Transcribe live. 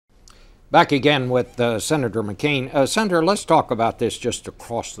Back again with Senator McCain. Senator, let's talk about this just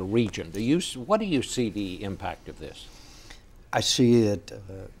across the region. What do you see the impact of this? I see it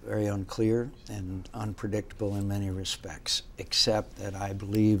very unclear and unpredictable in many respects, except that I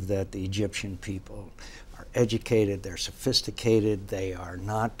believe that the Egyptian people are educated, they're sophisticated, they are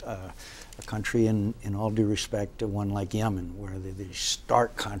not a country, in all due respect, to one like Yemen, where the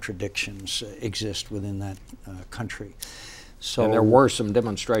stark contradictions exist within that country. So, and there were some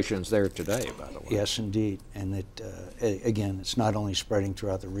demonstrations there today, by the way. Yes, indeed. And again, it's not only spreading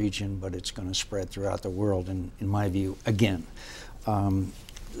throughout the region, but it's going to spread throughout the world, in my view, again.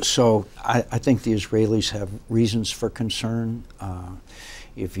 So I think the Israelis have reasons for concern.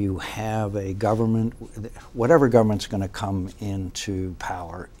 If you have a government, whatever government's going to come into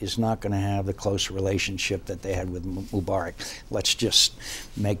power is not going to have the close relationship that they had with Mubarak. Let's just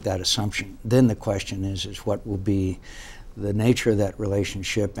make that assumption. Then the question is what will be the nature of that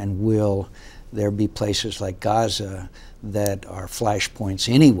relationship, and will there be places like Gaza that are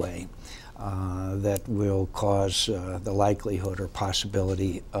flashpoints anyway that will cause the likelihood or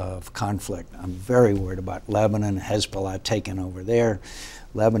possibility of conflict? I'm very worried about Lebanon, Hezbollah taking over there.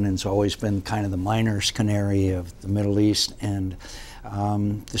 Lebanon's always been kind of the miner's canary of the Middle East, and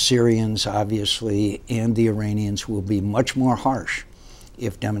the Syrians, obviously, and the Iranians will be much more harsh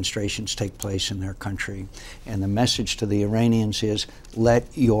if demonstrations take place in their country. And the message to the Iranians is,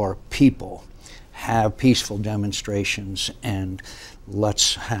 let your people have peaceful demonstrations, and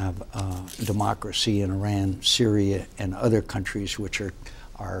let's have democracy in Iran, Syria, and other countries which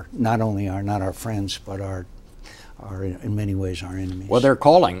are not only not our friends, but are in many ways our enemies. Well, they're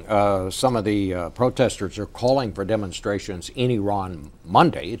calling, some of the protesters are calling for demonstrations in Iran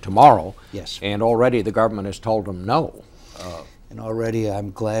Monday, tomorrow. Yes. And already the government has told them no. And already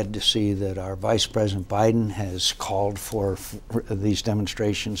I'm glad to see that our Vice President Biden has called for these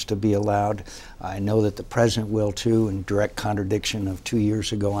demonstrations to be allowed. I know that the President will too, in direct contradiction of 2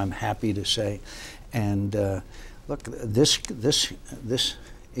 years ago, I'm happy to say. And look, this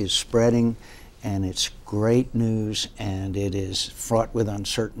is spreading, and it's great news, and it is fraught with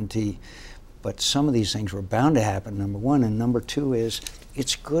uncertainty. But some of these things were bound to happen, number one. And number two is,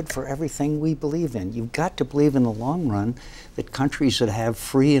 it's good for everything we believe in. You've got to believe in the long run that countries that have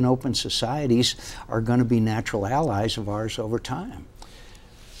free and open societies are going to be natural allies of ours over time.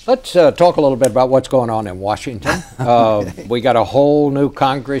 Let's talk a little bit about what's going on in Washington. We got a whole new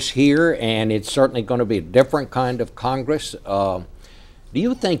Congress here, and it's certainly going to be a different kind of Congress. Do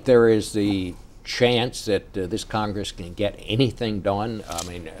you think there is the chance that this Congress can get anything done? I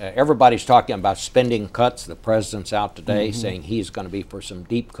mean, everybody's talking about spending cuts. The president's out today saying he's going to be for some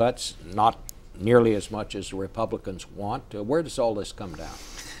deep cuts, not nearly as much as the Republicans want. Where does all this come down?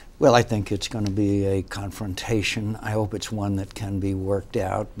 Well, I think it's going to be a confrontation. I hope it's one that can be worked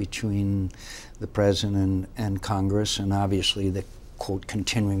out between the president and Congress, and obviously the, quote,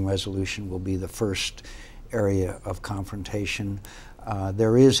 continuing resolution will be the first area of confrontation.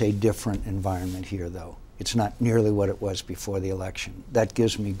 There is a different environment here, though. It's not nearly what it was before the election. That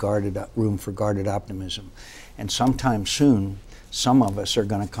gives me room for guarded optimism. And sometime soon, some of us are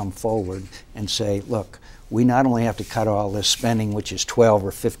going to come forward and say, look, we not only have to cut all this spending, which is 12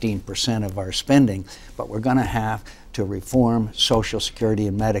 or 15% of our spending, but we're going to have to reform Social Security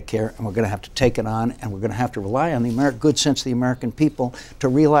and Medicare, and we're going to have to take it on, and we're going to have to rely on the good sense of the American people to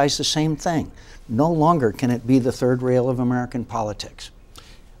realize the same thing. No longer can it be the third rail of American politics.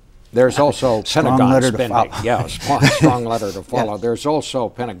 There's also Pentagon spending. Yeah, strong letter to follow. Yeah. There's also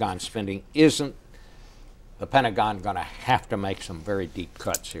Pentagon spending. Isn't the Pentagon going to have to make some very deep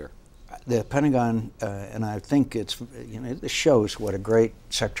cuts here? The Pentagon, and I think it's, this shows what a great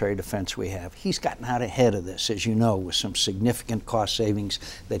Secretary of Defense we have. He's gotten out ahead of this, as you know, with some significant cost savings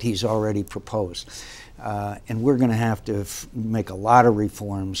that he's already proposed. And we're going to have to make a lot of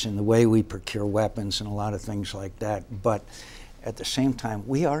reforms in the way we procure weapons and a lot of things like that. But at the same time,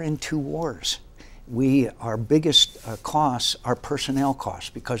 we are in two wars. Our biggest costs are personnel costs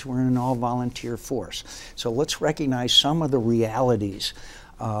because we're in an all-volunteer force. So let's recognize some of the realities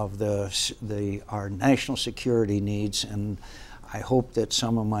of our national security needs, and I hope that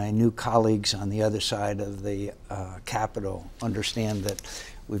some of my new colleagues on the other side of the Capitol understand that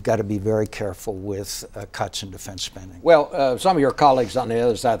we've got to be very careful with cuts in defense spending. Well, some of your colleagues on the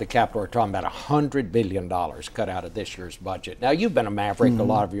other side of the Capitol are talking about $100 billion cut out of this year's budget. Now, you've been a maverick a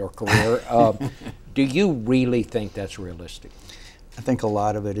lot of your career. Do you really think that's realistic? I think a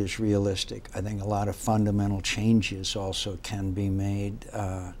lot of it is realistic. I think a lot of fundamental changes also can be made.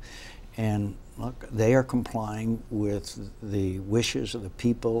 And look, they are complying with the wishes of the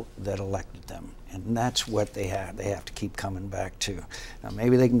people that elected them. And that's what they have to keep coming back to. Now,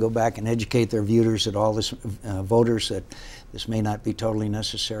 maybe they can go back and educate their voters that this may not be totally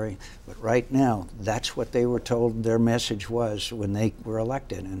necessary. But right now, that's what they were told their message was when they were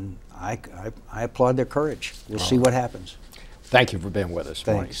elected. And I applaud their courage. We'll see what happens. Thank you for being with us,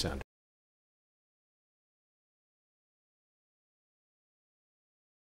 Thanks. Senator.